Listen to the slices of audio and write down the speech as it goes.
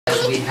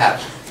we have.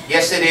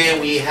 Yesterday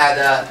we had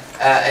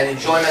an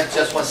enjoyment.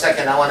 Just 1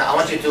 second. I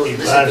want you to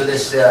listen to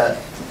this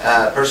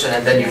person,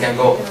 and then you can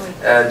go.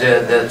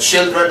 The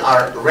children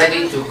are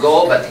ready to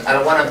go, but I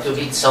don't want them to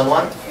meet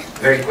someone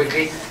very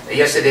quickly.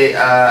 Yesterday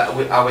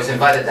I was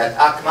invited at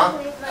ACMA,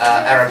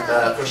 Arab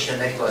Christian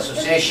Medical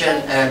Association,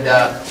 and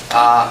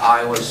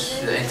I was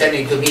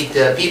intending to meet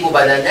people,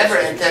 but I never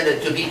intended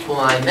to meet whom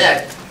I met.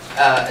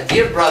 A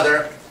dear brother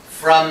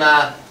from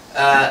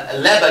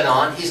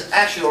Lebanon. He's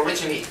actually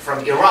originally from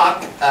Iraq,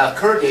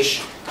 Kurdish,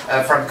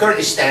 from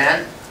Kurdistan,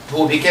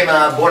 who became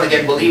a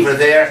born-again believer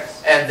there,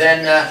 and then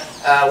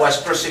was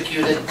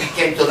persecuted,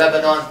 came to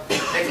Lebanon.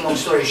 Make a long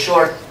story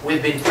short,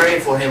 we've been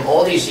praying for him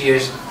all these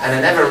years, and I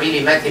never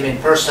really met him in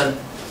person,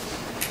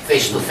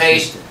 face to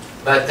face,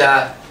 but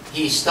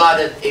he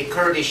started a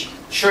Kurdish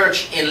church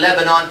in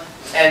Lebanon,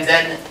 and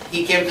then he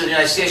came to the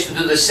United States to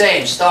do the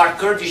same, start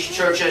Kurdish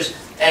churches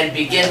and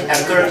begin a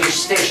Kurdish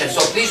station.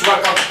 So please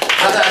welcome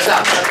Brother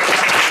Azad.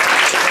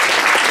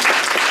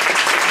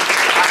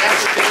 I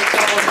asked you a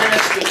couple of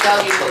minutes to tell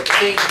you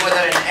things,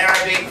 whether in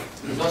Arabic,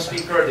 don't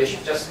speak Kurdish,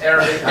 just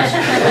Arabic.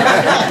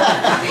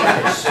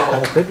 So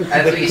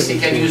at least he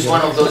can use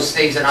one of those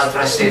things, and I'll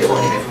translate for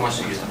him if he wants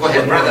to use it. Go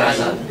ahead, Brother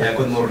Azad. Yeah,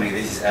 good morning.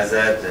 This is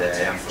Azad.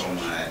 I am from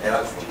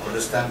Iraq, from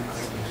Kurdistan.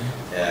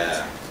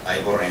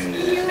 I born in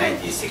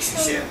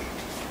 1967.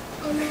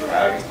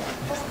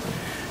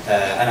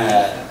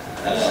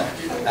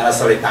 أنا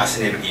صليت 9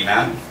 سنين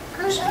بالإيمان.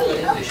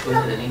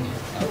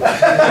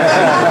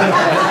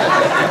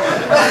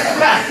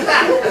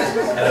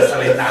 أنا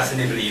صليت 9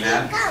 سنين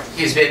بالإيمان.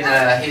 He's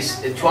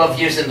 12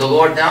 years in the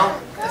Lord now.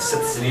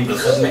 6 سنين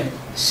بالخدمة.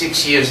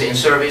 6 years in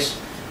service.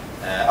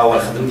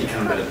 أول خدمتي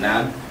كان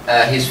بلبنان.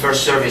 His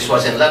first service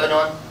was in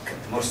Lebanon.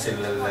 كنت مرسل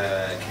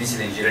للكنيسة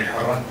الإنجيلية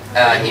الحرة.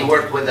 He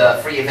worked with the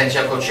Free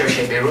Evangelical Church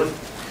in Beirut.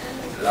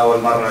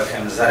 الأول مرة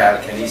كان زارع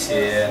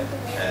الكنيسة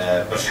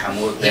برج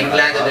حمود. He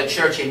planted a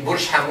church in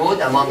Burj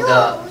Hamud among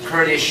the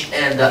Kurdish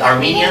and the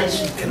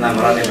Armenians. كنا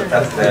نرنم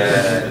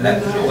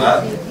بثلاث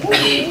لغات.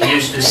 He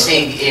used to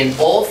sing in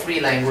all 3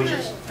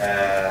 languages.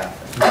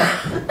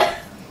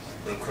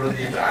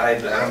 بالكردي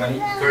بالعربي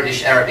بالأرمني.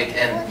 Kurdish, Arabic,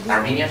 and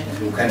Armenian.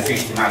 وكان في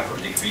اجتماع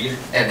كردي كبير.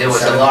 And there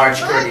was a large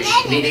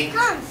Kurdish meeting.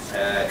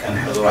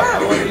 كان حضورها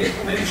حوالي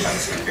 80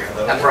 شخص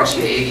بيحضروا.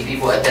 Approximately 80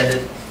 people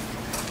attended.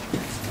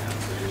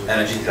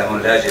 أنا جيت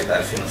لهون لاجئ ب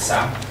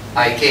 2009.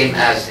 I came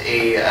as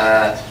a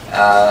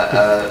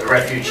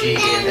refugee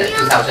in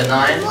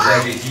 2009.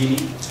 لاجئ ديني.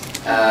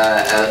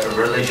 A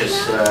religious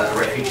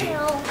refugee.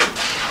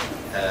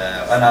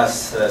 أنا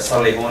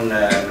صار لي هون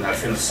من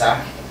 2009.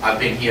 I've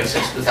been here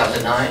since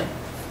 2009.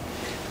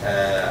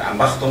 عم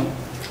بخدم.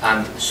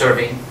 I'm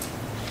serving.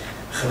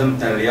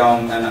 خدمتنا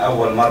اليوم أنا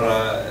أول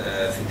مرة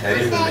في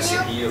تاريخ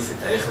المسيحية وفي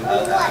تاريخ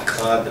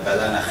الأعتقاد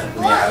بدأنا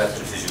خدمة على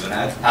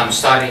التلفزيونات. I'm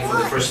starting for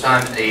the first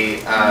time a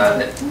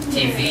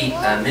TV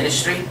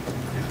ministry.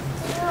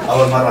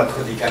 أول مرة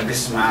كردي كان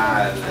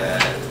بيسمع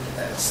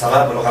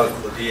الصلاة باللغة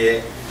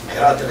الكردية،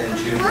 قراءة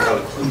الإنجيل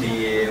باللغة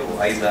الكردية،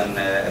 وأيضا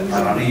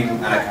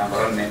الترانيم أنا كان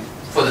برنم.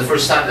 For the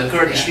first time, the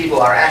Kurdish people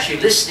are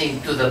actually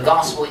listening to the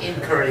gospel in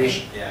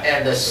Kurdish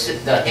and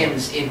the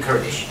hymns in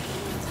Kurdish.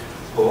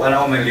 وأنا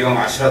أؤمن اليوم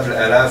عشرات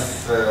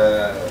الآلاف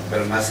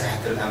بالمساحة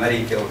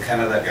الأمريكا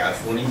وكندا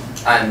بيعرفوني.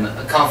 I'm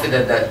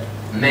confident that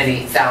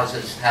many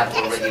thousands have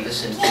already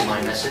listened to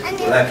my message.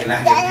 ولكن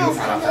نحن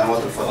ضيوف على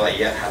قنوات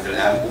الفضائيات حد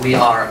الآن.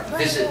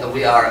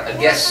 We are a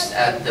guest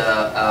at the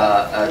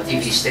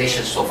TV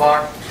stations so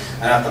far.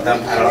 أنا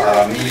قدمت على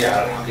الأرامية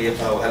على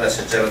الحقيقة وهلا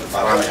سجلت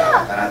برامج على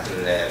قناة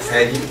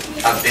الفادي.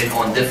 I've been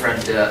on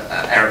different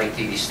Arabic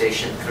TV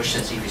stations,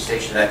 Christian TV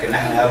stations. لكن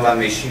نحن هلا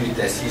ماشيين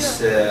لتأسيس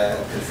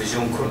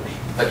تلفزيون كردي.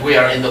 But we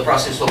are in the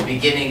process of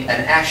beginning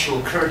an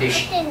actual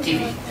Kurdish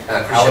TV,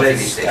 Christian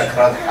TV station.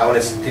 أكراد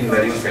حوالي 60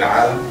 مليون في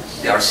العالم.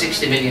 There are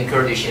 60 million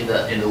Kurdish in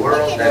the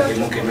world. لكن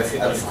ممكن ما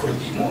في 1000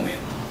 كردي مؤمن.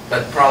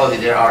 But probably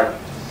there are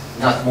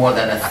not more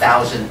than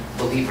 1,000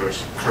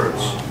 believers,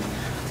 Kurds.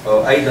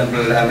 أيضا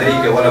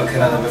بالأمريكا ولا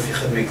بكندا ما في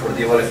خدمة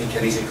كردية ولا في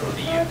كنيسة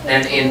كردية.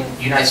 And in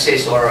United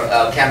States or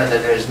Canada,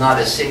 there is not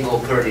a single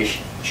Kurdish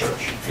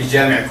church. في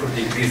جامع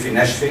كردي كبير في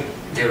ناشفيل.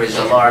 There is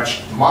a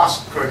large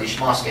mosque, Kurdish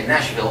mosque in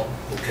Nashville.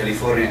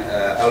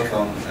 وكاليفورنيا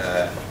الكون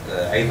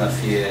أيضا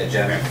في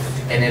جامع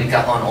كردي. And El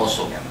Cajon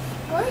also.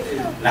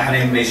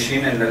 نحن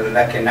ماشيين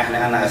لكن نحن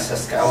أنا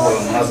أسست كأول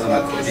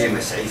منظمة كردية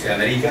مسيحية في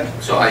أمريكا.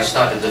 So I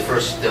started the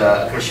first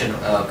Christian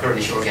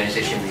Kurdish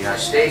organization in the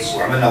United States.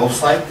 وعملنا ويب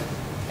سايت.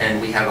 And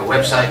we have a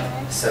website.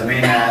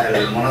 سمينا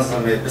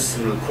المنظمة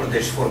باسم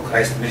الكردش فور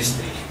كرايست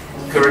مينستري.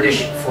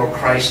 Kurdish for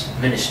Christ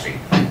Ministry.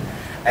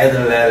 أيضا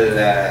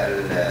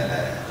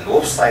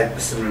الويب سايت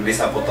باسم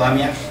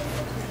الميسوبوتاميا.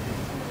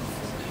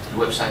 The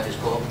website is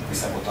called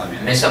ميسوبوتاميا.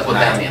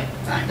 Mesopotamia.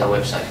 نعم. The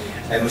website.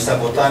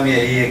 الميسوبوتاميا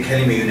هي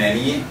كلمة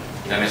يونانية.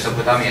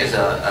 Mesopotamia is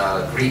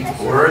a Greek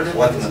word.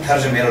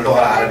 وتترجم إلى اللغة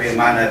العربية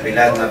معنى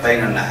بلاد ما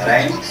بين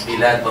النهرين.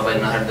 بلاد ما بين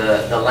النهر,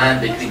 the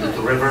land between the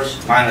 2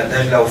 rivers. معنى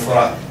دجلة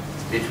وفرات.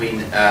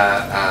 Between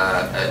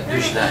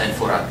Dujla and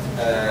Furat.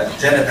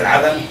 جنة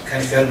العدن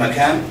كان في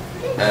المكان.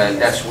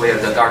 That's where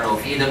the Garden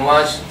of Eden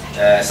was.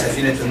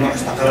 سفينة النوح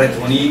استقرت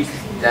هناك.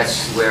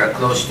 That's where,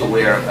 close to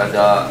where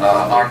the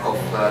Ark of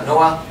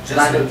Noah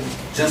landed.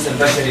 الجنس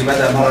البشري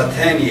بدأ مرة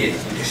ثانية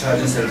انتشار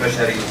الجنس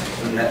البشري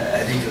من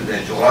هذيك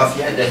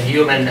الجغرافيا. The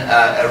human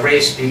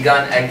race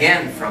began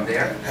again from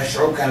there.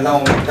 هالشعوب كان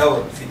لهم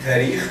دور في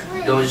التاريخ.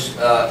 Those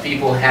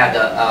people had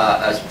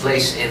a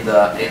place in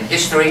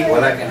history.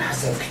 ولكن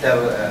حسب كتاب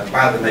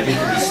بعض مجيء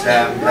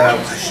الإسلام لا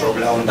هالشعوب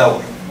لهم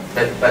دور.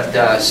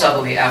 But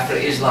suddenly after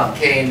Islam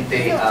came,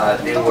 they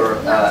were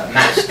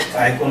masked.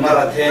 فيكون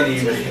مرة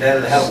ثانية من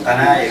خلال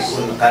هالقناة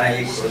يكون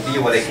قناة كردية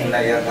ولكن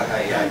لا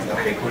يعني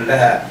راح يكون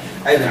لها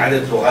أيضا عدة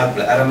لغات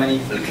بالأرمني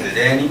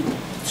بالكلداني.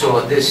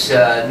 So this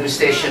new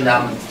station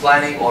I'm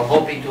planning or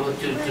hoping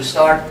to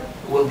start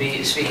will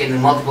be speaking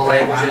in multiple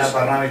languages: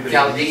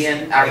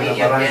 Chaldean,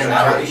 Armenian,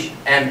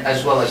 and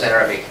as well as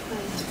Arabic.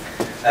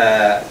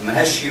 من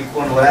هالشيء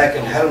يكون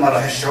ولكن هالمرة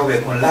هالشعوب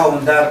يكون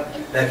لهم دار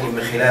لكن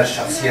من خلال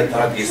شخصية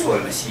رب يسوع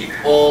المسيح.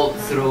 All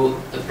through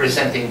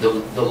presenting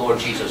the Lord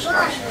Jesus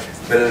Christ.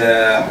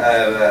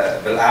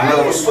 بالأعمال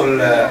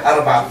الرسل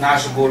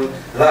 4:12 يقول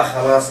لا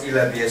خلاص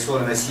إلا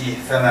بيسوع المسيح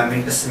فما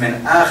من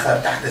اسم آخر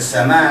تحت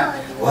السماء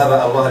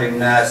وهب الله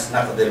للناس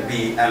نقدر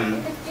به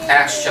أن.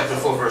 Acts chapter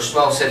 4 verse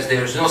 12 says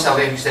there is no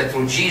salvation except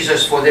through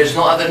Jesus, for there is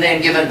no other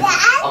name given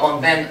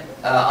among men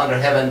under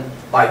heaven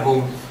by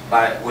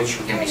which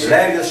we can be saved.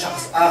 لا يوجد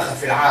شخص آخر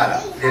في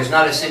العالم. There's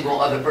not a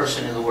single other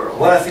person in the world.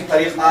 ولا في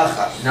طريق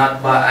آخر.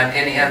 Not by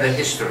any other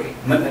history.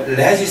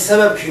 لهذا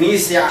السبب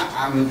كنيسة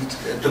عم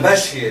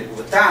تبشر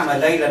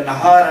وتعمل ليلا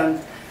نهارا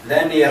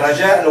لأن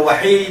الرجاء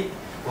الوحيد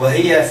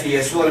وهي في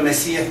يسوع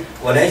المسيح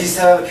ولهذا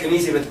السبب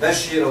كنيسة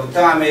بتبشر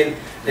وتعمل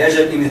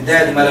لأجل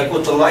إمداد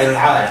ملكوت الله إلى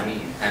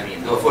العالم.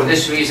 Amen. For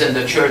this reason,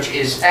 the church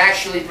is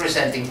actually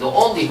presenting the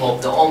only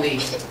hope, the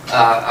only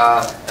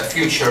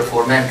future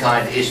for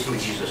mankind is through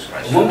Jesus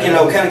Christ. ممكن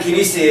لو كان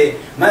كنيسة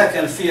ما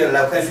كان فيها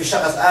لو كان في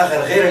شخص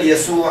آخر غير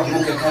يسوع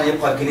ممكن كان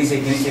يبقى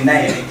كنيسة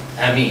نايمة.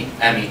 Amen.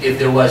 If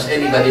there was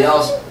anybody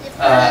else,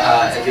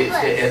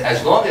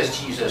 as long as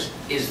Jesus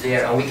is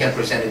there and we can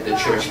present it, the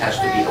church has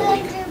to be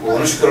awake.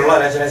 ونشكر الله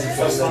لأجل هذه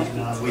الفرصة.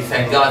 We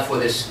thank God for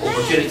this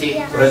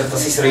opportunity. ورجل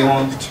قسيس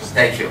ريمون.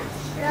 Thank you.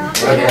 To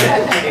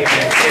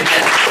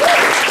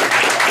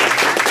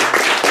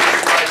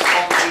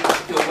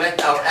whet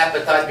our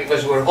appetite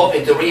because we're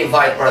hoping to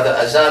re-invite Brother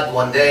Azad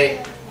one day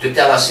to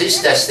tell us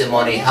his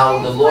testimony, how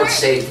the Lord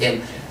saved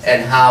him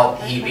and how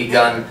he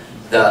began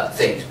the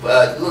things.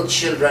 Little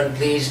children,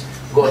 please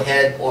go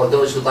ahead, or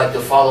those who'd like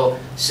to follow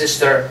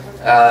Sister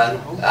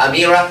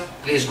Amira,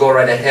 please go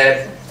right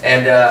ahead.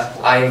 And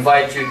I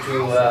invite you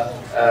to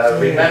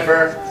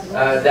remember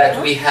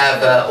that we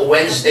have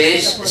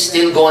Wednesdays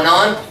still going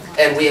on.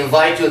 And we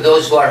invite you,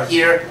 those who are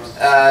here,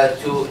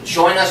 to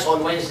join us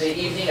on Wednesday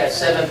evening at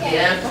 7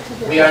 p.m.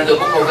 We are in the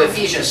book of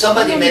Ephesians.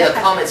 Somebody made a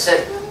comment,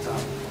 said,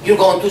 "You're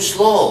going too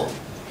slow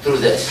through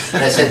this."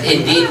 And I said,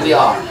 "Indeed we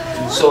are."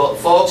 So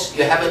folks,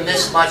 you haven't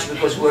missed much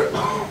because we're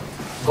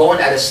going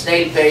at a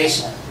snail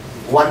pace,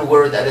 one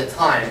word at a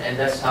time, and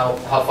that's how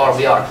far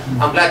we are.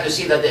 I'm glad to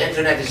see that the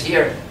internet is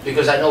here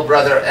because I know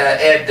Brother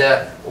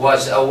Ed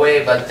was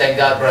away, but thank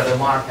God Brother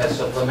Mark has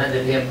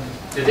supplemented him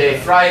today.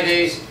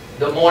 Fridays,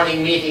 the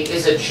morning meeting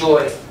is a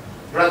joy.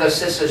 Brothers,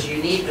 sisters, you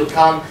need to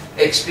come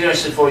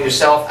experience it for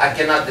yourself. I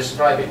cannot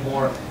describe it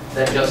more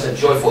than just a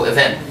joyful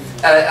event.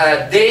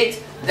 A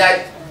date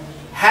that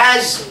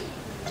has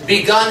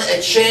begun a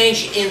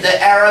change in the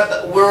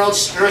Arab world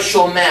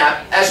spiritual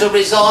map. As a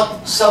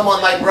result, someone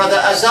like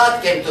Brother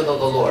Azad came to know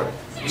the Lord.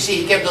 You see,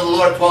 he came to the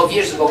Lord 12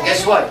 years ago.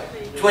 Guess what?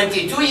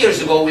 22 years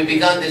ago, we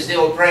began this day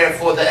of prayer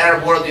for the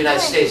Arab world, the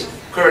United States.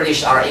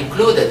 Kurdish are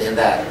included in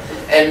that.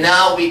 And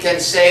now we can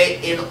say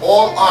in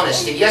all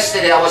honesty,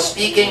 yesterday I was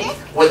speaking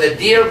with a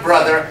dear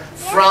brother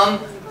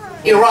from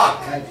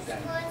Iraq.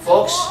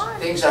 Folks,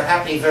 things are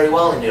happening very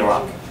well in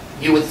Iraq.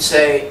 You would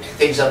say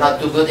things are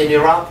not too good in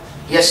Iraq.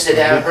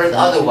 Yesterday I heard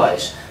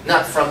otherwise.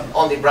 Not from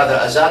only Brother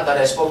Azad, but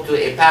I spoke to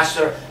a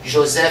pastor,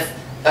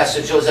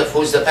 Pastor Joseph,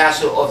 who's the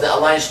pastor of the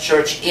Alliance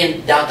Church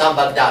in downtown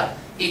Baghdad.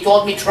 He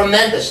told me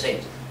tremendous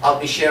things. I'll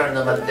be sharing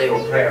them at the day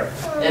of prayer.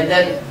 And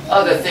then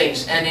other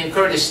things, and in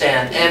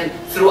Kurdistan, and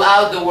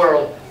throughout the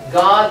world,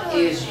 God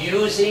is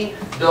using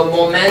the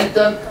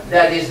momentum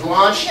that is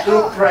launched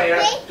through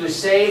prayer to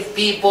save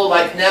people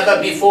like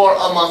never before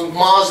among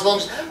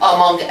Muslims,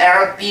 among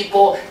Arab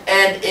people,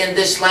 and in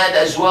this land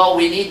as well.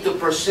 We need to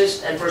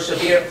persist and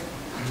persevere.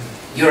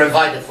 You're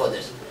invited for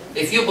this.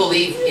 If you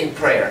believe in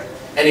prayer,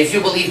 and if you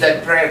believe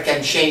that prayer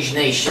can change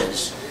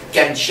nations,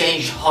 can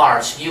change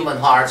hearts, human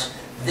hearts,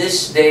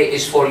 this day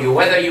is for you.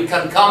 Whether you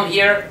can come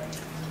here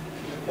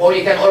or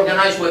you can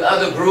organize with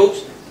other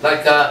groups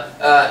like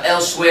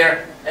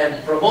elsewhere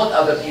and promote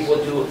other people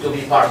to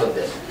be part of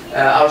this.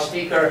 Our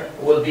speaker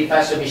will be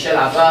Pastor Michel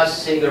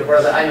Abbas, singer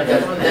Brother Ayman.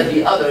 There'll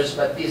be others,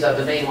 but these are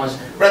the main ones.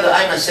 Brother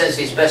Ayman says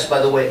his best, by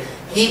the way.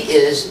 He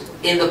is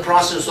in the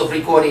process of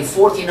recording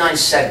 49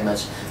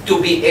 segments to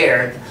be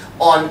aired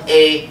on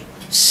a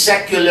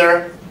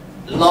secular,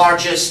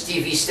 largest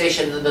TV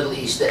station in the Middle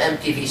East, the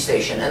MTV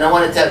station. And I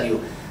want to tell you,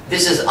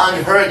 This is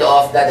unheard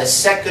of that a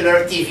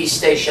secular TV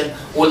station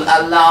will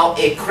allow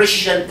a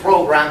Christian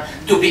program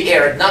to be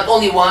aired. Not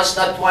only once,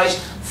 not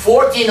twice,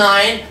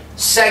 49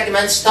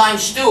 segments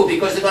times 2,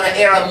 because they're going to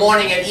air a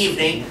morning and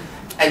evening,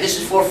 and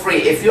this is for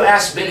free. If you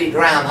ask Billy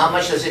Graham, how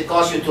much does it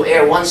cost you to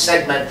air one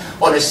segment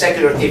on a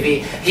secular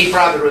TV, he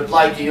probably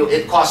replied to you,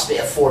 it cost me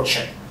a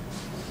fortune.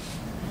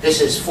 This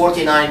is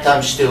 49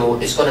 times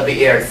 2. It's going to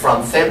be aired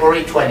from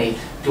February 20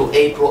 to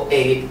April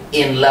 8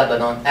 in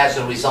Lebanon as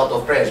a result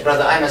of prayers.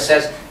 Brother Ayman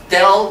says,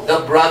 tell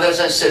the brothers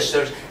and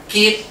sisters,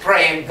 keep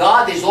praying.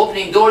 God is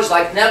opening doors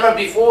like never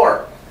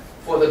before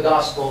for the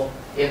gospel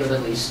in the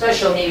Middle East.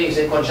 Special meetings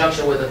in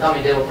conjunction with the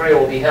coming day of prayer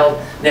will be held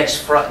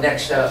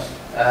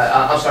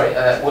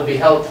will be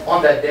held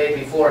on that day,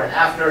 before and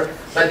after.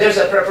 But there's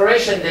a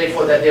preparation day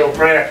for that day of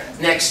prayer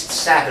next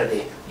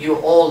Saturday. You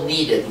all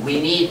need it. We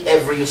need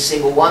every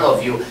single one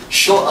of you.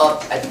 Show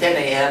up at 10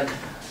 a.m.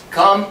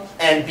 Come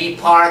and be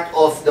part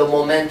of the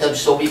momentum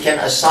so we can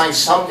assign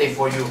something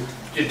for you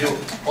to do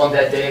on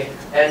that day.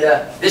 And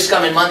this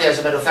coming Monday, as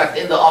a matter of fact,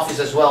 in the office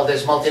as well,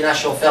 there's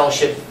multinational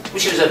fellowship,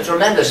 which is a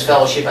tremendous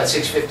fellowship at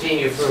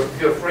 6:15.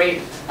 If you're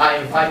free, I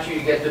invite you.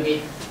 You get to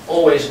meet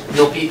always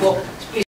new people.